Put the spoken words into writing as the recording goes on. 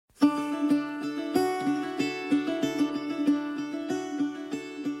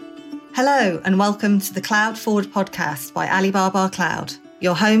Hello and welcome to the Cloud Forward podcast by Alibaba Cloud,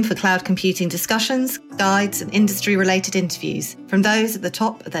 your home for cloud computing discussions, guides and industry-related interviews from those at the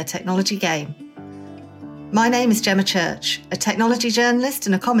top of their technology game. My name is Gemma Church, a technology journalist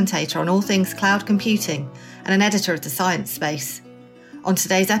and a commentator on all things cloud computing and an editor of the Science Space. On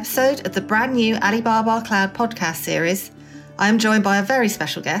today's episode of the brand new Alibaba Cloud podcast series, I am joined by a very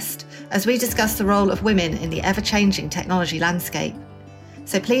special guest as we discuss the role of women in the ever-changing technology landscape.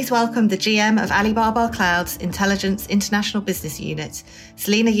 So please welcome the GM of Alibaba Cloud's Intelligence International Business Unit,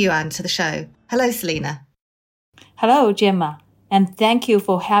 Selena Yuan, to the show. Hello, Selena. Hello, Gemma, and thank you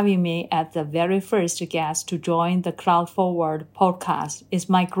for having me as the very first guest to join the Cloud Forward podcast. It's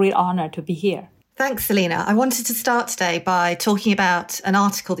my great honor to be here. Thanks, Selena. I wanted to start today by talking about an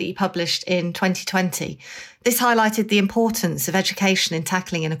article that you published in 2020. This highlighted the importance of education in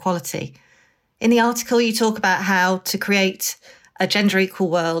tackling inequality. In the article, you talk about how to create a gender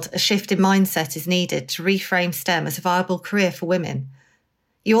equal world, a shift in mindset is needed to reframe STEM as a viable career for women.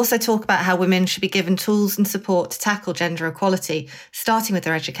 You also talk about how women should be given tools and support to tackle gender equality, starting with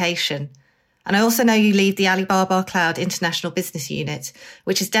their education. And I also know you lead the Alibaba Cloud International Business Unit,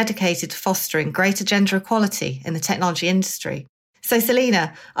 which is dedicated to fostering greater gender equality in the technology industry. So,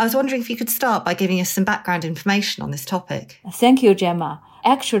 Selena, I was wondering if you could start by giving us some background information on this topic. Thank you, Gemma.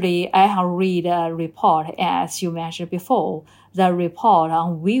 Actually, I have read a report, as you mentioned before. The report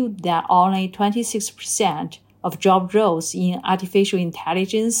revealed that only 26% of job roles in artificial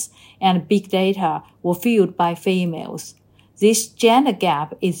intelligence and big data were filled by females. This gender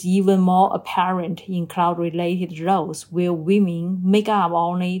gap is even more apparent in cloud-related roles, where women make up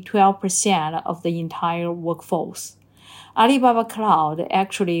only 12% of the entire workforce. Alibaba Cloud,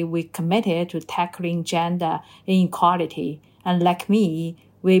 actually, we're committed to tackling gender inequality, and like me,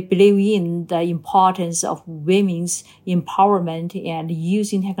 we believe in the importance of women's empowerment and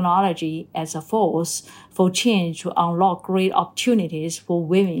using technology as a force for change to unlock great opportunities for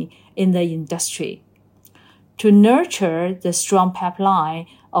women in the industry. To nurture the strong pipeline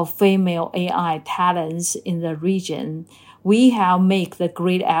of female AI talents in the region, we have made the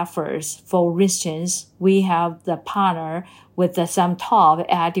great efforts. For instance, we have the partner with some top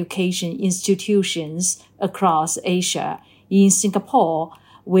education institutions across Asia. In Singapore,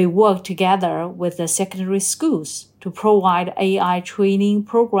 we work together with the secondary schools to provide AI training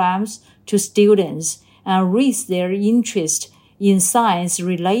programs to students and raise their interest in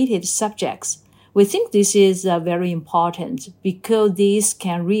science-related subjects. We think this is very important because this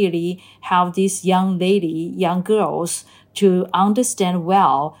can really help these young girls to understand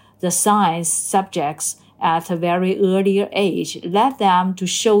well the science subjects at a very earlier age. Let them to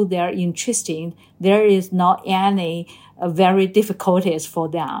show their interest in. There is not any very difficulties for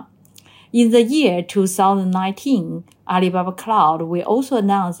them. In the year 2019, Alibaba Cloud will also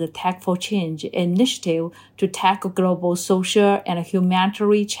announce the Tech for Change initiative to tackle global social and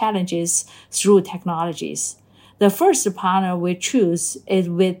humanitarian challenges through technologies. The first partner we choose is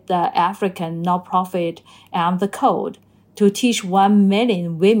with the African nonprofit and the Code to teach 1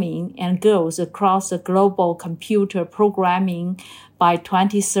 million women and girls across the global computer programming by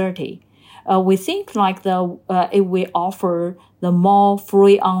 2030. We think it will offer the more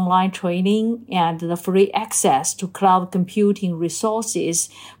free online training and the free access to cloud computing resources.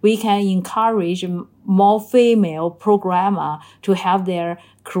 We can encourage more female programmers to have their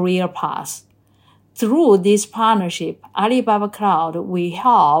career paths. Through this partnership, Alibaba Cloud will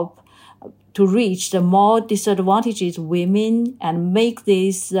help to reach the more disadvantaged women and make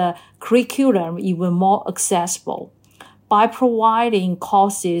this curriculum even more accessible. By providing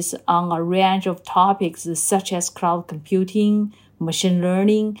courses on a range of topics such as cloud computing, machine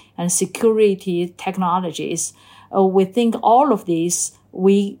learning, and security technologies, we think all of these,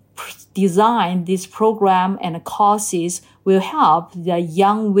 we design this program and courses will help the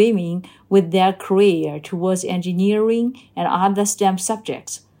young women with their career towards engineering and other STEM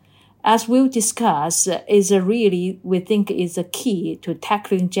subjects. As we'll discuss, we think is a key to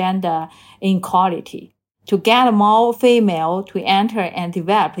tackling gender inequality. To get more female to enter and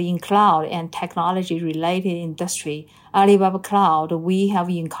develop in cloud and technology-related industry, Alibaba Cloud, we have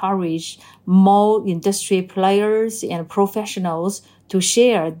encouraged more industry players and professionals to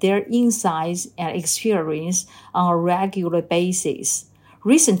share their insights and experience on a regular basis.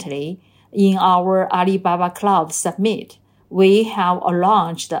 Recently, in our Alibaba Cloud Summit, we have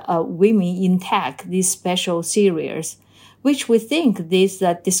launched a Women in Tech, this special series, which we think this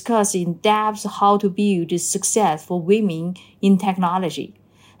discuss in depth how to build success for women in technology.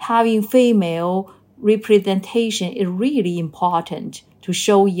 Having female representation is really important to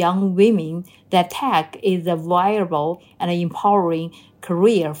show young women that tech is a viable and empowering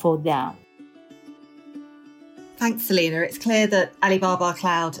career for them. Thanks, Selena. It's clear that Alibaba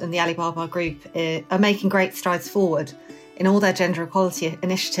Cloud and the Alibaba Group are making great strides forward in all their gender equality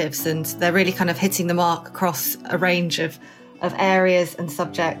initiatives, and they're really kind of hitting the mark across a range of areas and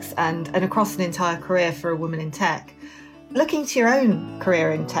subjects and across an entire career for a woman in tech. Looking to your own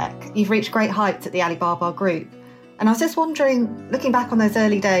career in tech, you've reached great heights at the Alibaba Group. And I was just wondering, looking back on those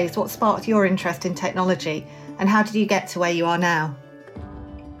early days, what sparked your interest in technology and how did you get to where you are now?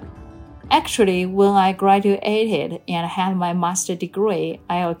 Actually, when I graduated and had my master's degree,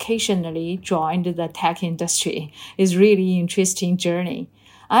 I occasionally joined the tech industry. It's really interesting journey.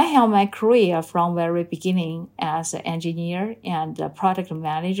 I had my career from very beginning as an engineer and a product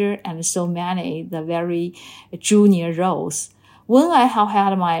manager and so many the very junior roles. When I have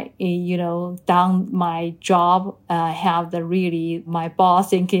had my, done my job, my boss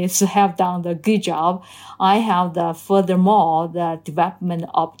thinking have done the good job, I have furthermore the development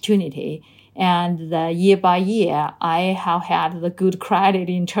opportunity. And year by year, I have had the good credit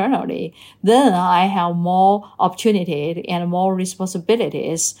internally. Then I have more opportunity and more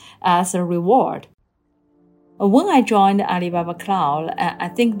responsibilities as a reward. When I joined Alibaba Cloud, I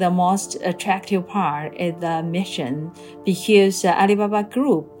think the most attractive part is the mission, because Alibaba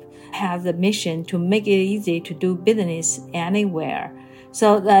Group has the mission to make it easy to do business anywhere.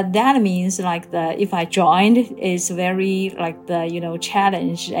 So that means if I joined, it's very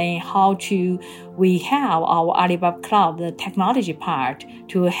challenge in how we have our Alibaba Cloud, the technology part,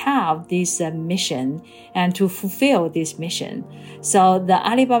 to have this mission and to fulfill this mission. So the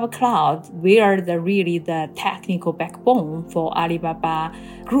Alibaba Cloud, we are really the technical backbone for Alibaba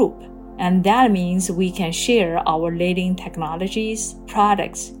Group. And that means we can share our leading technologies,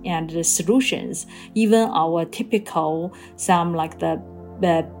 products, and solutions, even our typical,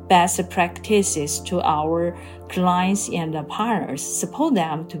 the best practices to our clients and partners, support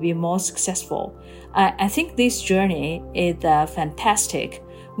them to be more successful. I think this journey is fantastic.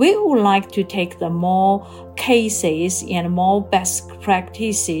 We would like to take the more cases and more best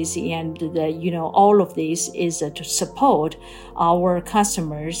practices and all of this is to support our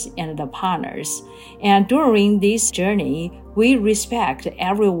customers and the partners. And during this journey, we respect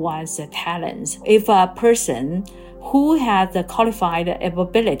everyone's talents. If a person who has the qualified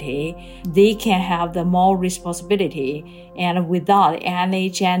ability, they can have the more responsibility and without any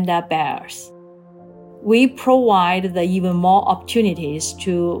gender barriers. We provide the even more opportunities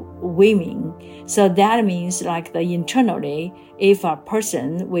to women. So that means internally, if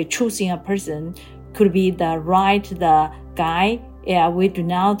we're choosing a person, could be the guy. Yeah, we do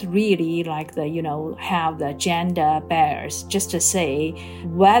not really have the gender barriers just to say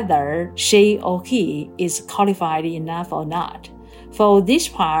whether she or he is qualified enough or not. For this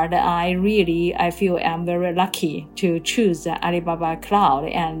part, I feel I'm very lucky to choose the Alibaba Cloud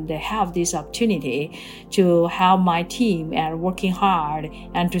and have this opportunity to have my team and working hard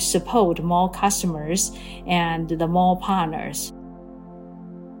and to support more customers and the more partners.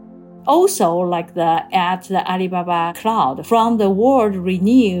 Also, at the Alibaba Cloud, from the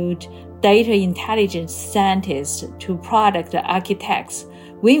world-renowned data intelligence scientists to product architects,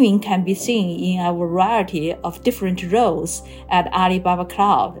 women can be seen in a variety of different roles at Alibaba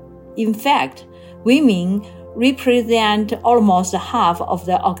Cloud. In fact, women represent almost half of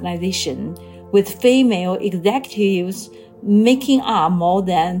the organization, with female executives making up more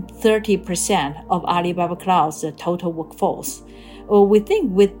than 30% of Alibaba Cloud's total workforce. We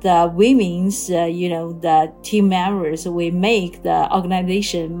think with the women's, the team members, we make the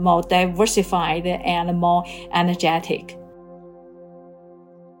organization more diversified and more energetic.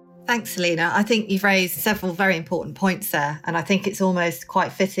 Thanks, Selena. I think you've raised several very important points there. And I think it's almost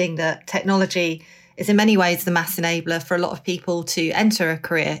quite fitting that technology is in many ways the mass enabler for a lot of people to enter a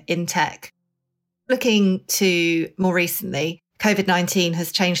career in tech. Looking to more recently, COVID-19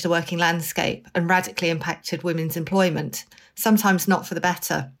 has changed the working landscape and radically impacted women's employment, sometimes not for the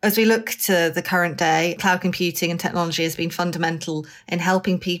better. As we look to the current day, cloud computing and technology has been fundamental in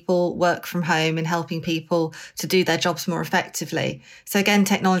helping people work from home and helping people to do their jobs more effectively. So again,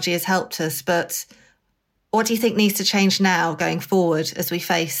 technology has helped us, but what do you think needs to change now going forward as we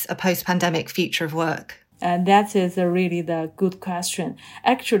face a post-pandemic future of work? And that is really the good question.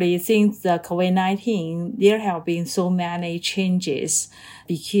 Actually, since the COVID-19, there have been so many changes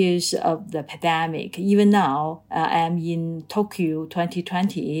because of the pandemic. Even now, I'm in Tokyo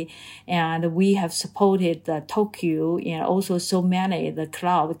 2020, and we have supported the Tokyo and also so many the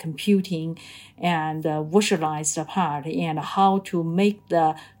cloud computing and visualize the part and how to make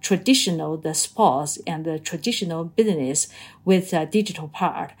the sports and the traditional business with the digital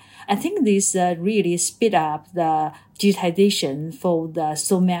part. I think this really speed up the digitization for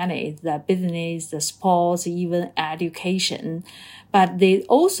so many, the business, the sports, even education. But it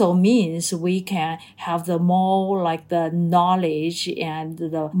also means we can have the more like the knowledge and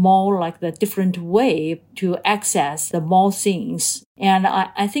the more like the different way to access the more things. And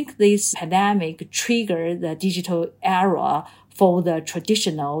I think this pandemic triggered the digital era for the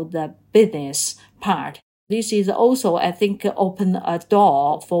traditional, the business part. This is also, I think, open a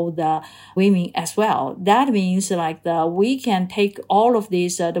door for the women as well. That means like we can take all of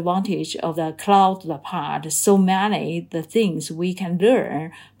this advantage of the cloud part. So many the things we can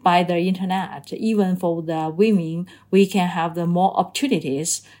learn by the internet. Even for the women, we can have the more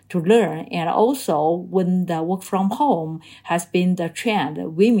opportunities to learn. And also when the work from home has been the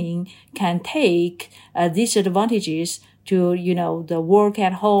trend, women can take these advantages to, the work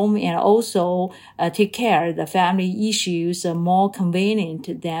at home and also take care of the family issues more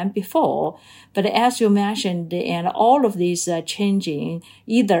convenient than before. But as you mentioned, and all of these changing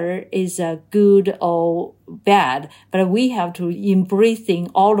either is good or bad, but we have to embracing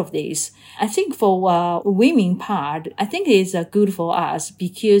all of this. I think for women part, I think it's good for us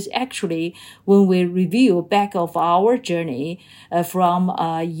because actually when we review back of our journey from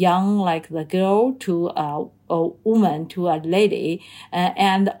a young like the girl to a woman to a lady,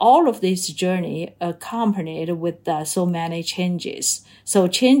 and all of this journey accompanied with so many changes. So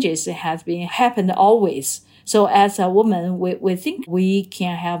changes has been happened always. So as a woman, we think we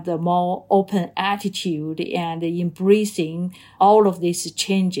can have the more open attitude and embracing all of these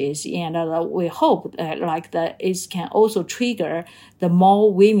changes. And we hope that it can also trigger the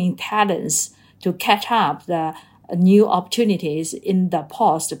more women talents to catch up the new opportunities in the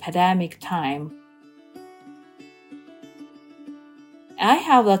post-pandemic time. I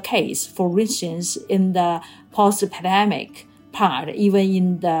have a case, for instance, in the post-pandemic part, even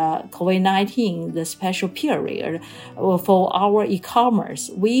in the COVID-19, the special period for our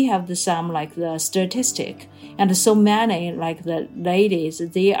e-commerce, we have some like the statistic, and so many like the ladies,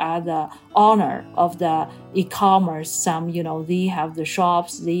 they are the owner of the e-commerce. Some, they have the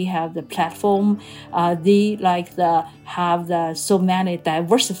shops, they have the platform, they have so many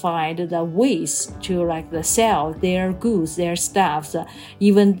diversified the ways to sell their goods, their stuffs.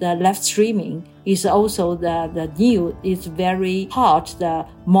 Even the live streaming is also the new, is very hot, the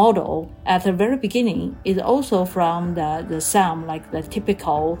model at the very beginning is also from some like the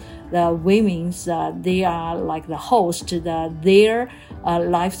typical, the women's, they are like the host, their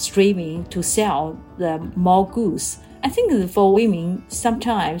live streaming to sell the more goods. I think for women,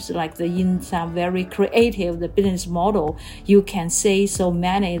 sometimes in some very creative the business model, you can say so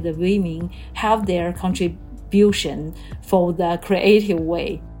many the women have their contribution for the creative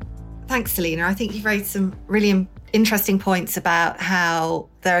way. Thanks, Selena. I think you've raised some really interesting points about how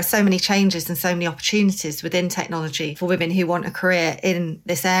there are so many changes and so many opportunities within technology for women who want a career in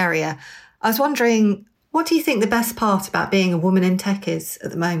this area. I was wondering, what do you think the best part about being a woman in tech is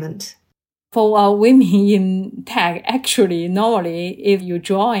at the moment? For women in tech, actually, normally, if you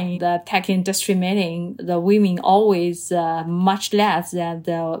join the tech industry meeting, the women always much less than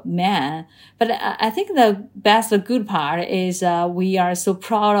the men. But I think the good part is we are so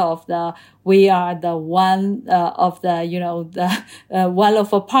proud of we are the one of the one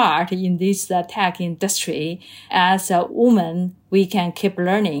of a part in this tech industry. As a woman, we can keep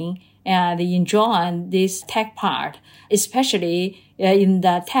learning and enjoy this tech part, especially in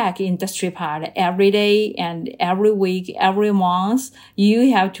the tech industry part. Every day and every week, every month,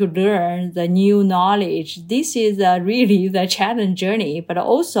 you have to learn the new knowledge. This is really the challenge journey, but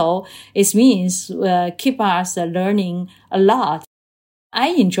also it means keep us learning a lot. I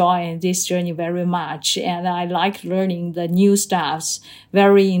enjoy this journey very much, and I like learning the new stuffs,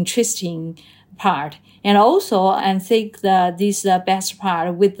 very interesting part. And also, I think that this best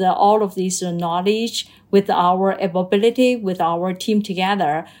part with all of this knowledge, with our ability, with our team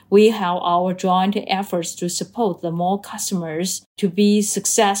together, we have our joint efforts to support the more customers to be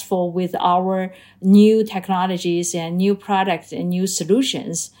successful with our new technologies and new products and new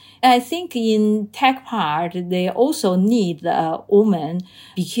solutions. And I think in tech part, they also need a woman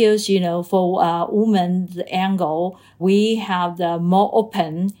because, for a woman's angle, we have the more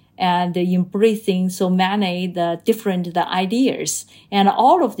open and embracing so many the different the ideas. And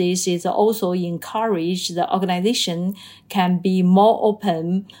all of this is also encourage the organization can be more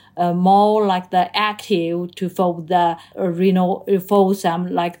open, more like the active to for the for some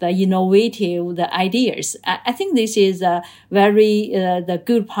like the innovative the ideas. I think this is a very the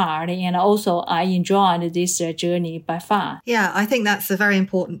good part, and also I enjoyed this journey by far. Yeah, I think that's a very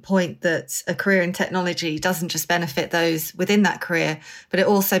important point, that a career in technology doesn't just benefit those within that career, but it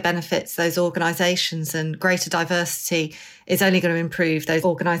also benefits those organisations, and greater diversity is only going to improve those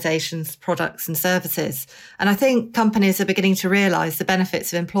organisations' products and services. And I think companies are beginning to realise the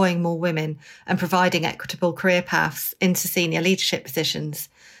benefits of employing more women and providing equitable career paths into senior leadership positions.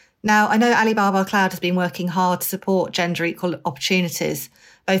 Now, I know Alibaba Cloud has been working hard to support gender equal opportunities,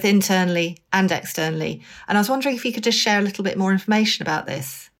 both internally and externally. And I was wondering if you could just share a little bit more information about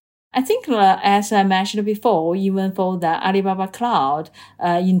this. I think, as I mentioned before, even for the Alibaba Cloud,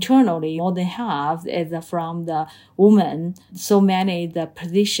 internally, more than half is from the women. So many the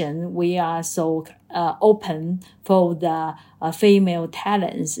position, we are so open for the female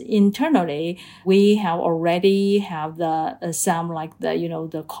talents. Internally, we have already have the some like the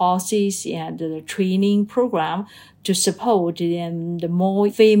the courses and the training program to support the more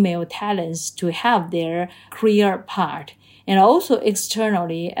female talents to have their career part. And also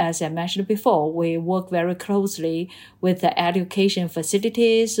externally, as I mentioned before, we work very closely with the education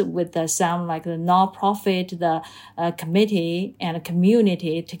facilities, with some like the nonprofit, the committee and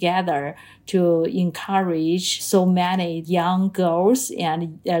community together to encourage so many young girls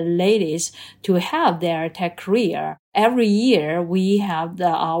and ladies to have their tech career. Every year we have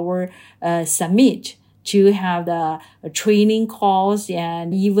our summit to have the training course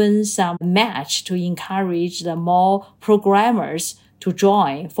and even some match to encourage the more programmers to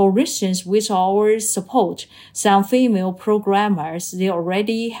join. For instance, with our support, some female programmers, they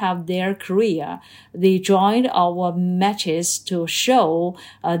already have their career. They joined our matches to show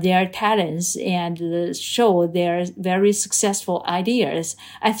their talents and show their very successful ideas.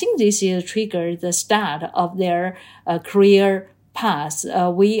 I think this will trigger the start of their career path.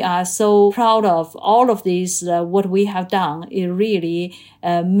 We are so proud of all of this, what we have done. It really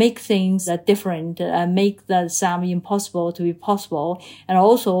make things different, make some impossible to be possible. And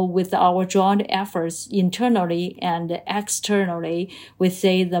also with our joint efforts internally and externally, we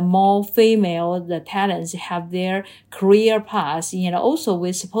say the more female the talents have their career path, and also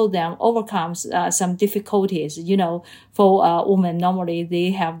we support them overcome some difficulties. For women, normally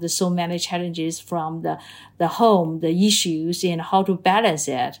they have so many challenges from the home, the issues, and how to balance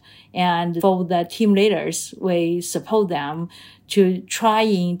it. And for the team leaders, we support them to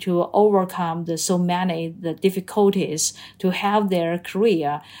trying to overcome so many the difficulties to have their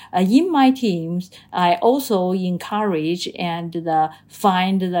career. In my teams, I also encourage and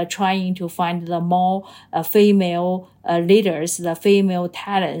trying to find the more female leaders, the female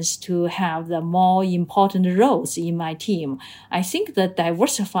talents to have the more important roles in my team. I think that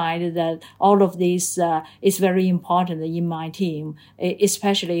diversified that all of this is very important in my team,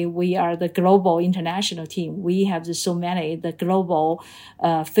 especially we are the global international team. We have so many the global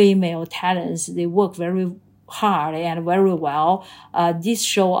female talents. They work very hard and very well. This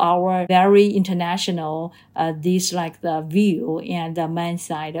show our very international, this like the view and the man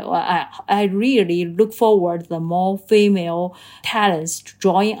side. I really look forward the more female talents to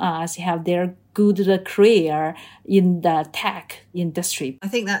join us, have their good career in the tech industry. I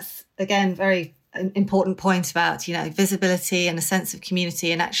think that's, again, very important point about, visibility and a sense of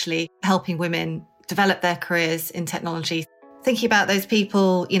community and actually helping women develop their careers in technology. Thinking about those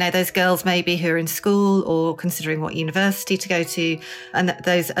people, those girls maybe who are in school or considering what university to go to, and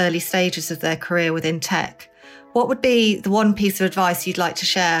those early stages of their career within tech, what would be the one piece of advice you'd like to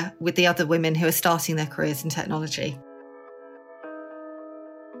share with the other women who are starting their careers in technology?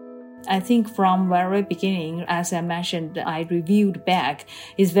 I think from very beginning, as I mentioned, I reviewed back,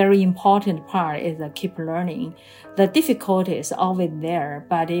 is very important part is the keep learning. The difficulty is always there,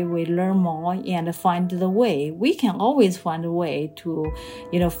 but if we learn more and find the way, we can always find a way to,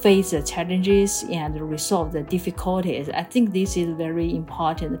 face the challenges and resolve the difficulties. I think this is very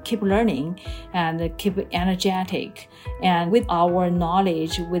important. Keep learning and keep energetic. And with our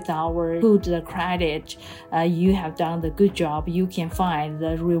knowledge, with our good credit, you have done the good job. You can find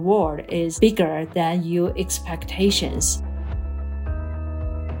the reward is bigger than your expectations.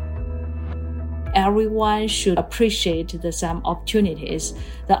 Everyone should appreciate some opportunities.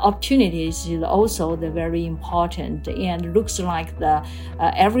 The opportunities is also the very important, and looks like the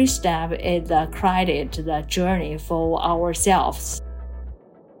every step is the credit, the journey for ourselves.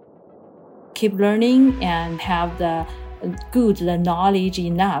 Keep learning and have the good knowledge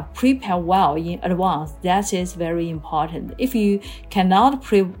enough, prepare well in advance. That is very important. If you cannot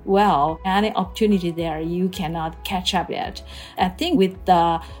prepare well, any opportunity there, you cannot catch up yet. I think with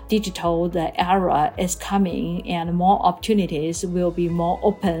the digital, the era is coming and more opportunities will be more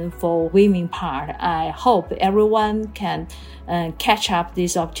open for women part. I hope everyone can catch up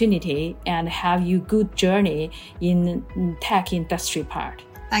this opportunity and have you good journey in tech industry part.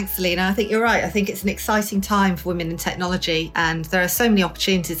 Thanks, Selena. I think you're right. I think it's an exciting time for women in technology, and there are so many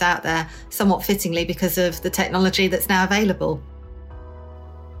opportunities out there, somewhat fittingly because of the technology that's now available.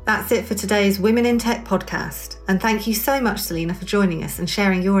 That's it for today's Women in Tech podcast. And thank you so much, Selena, for joining us and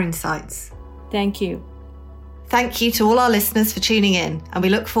sharing your insights. Thank you. Thank you to all our listeners for tuning in, and we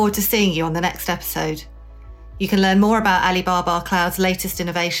look forward to seeing you on the next episode. You can learn more about Alibaba Cloud's latest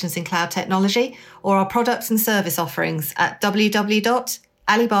innovations in cloud technology or our products and service offerings at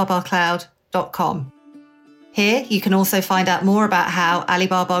www.alibabacloud.com. Here, you can also find out more about how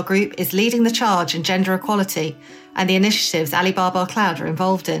Alibaba Group is leading the charge in gender equality and the initiatives Alibaba Cloud are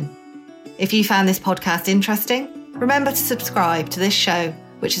involved in. If you found this podcast interesting, remember to subscribe to this show,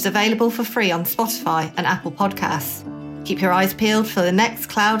 which is available for free on Spotify and Apple Podcasts. Keep your eyes peeled for the next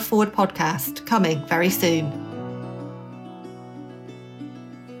Cloud Forward podcast coming very soon.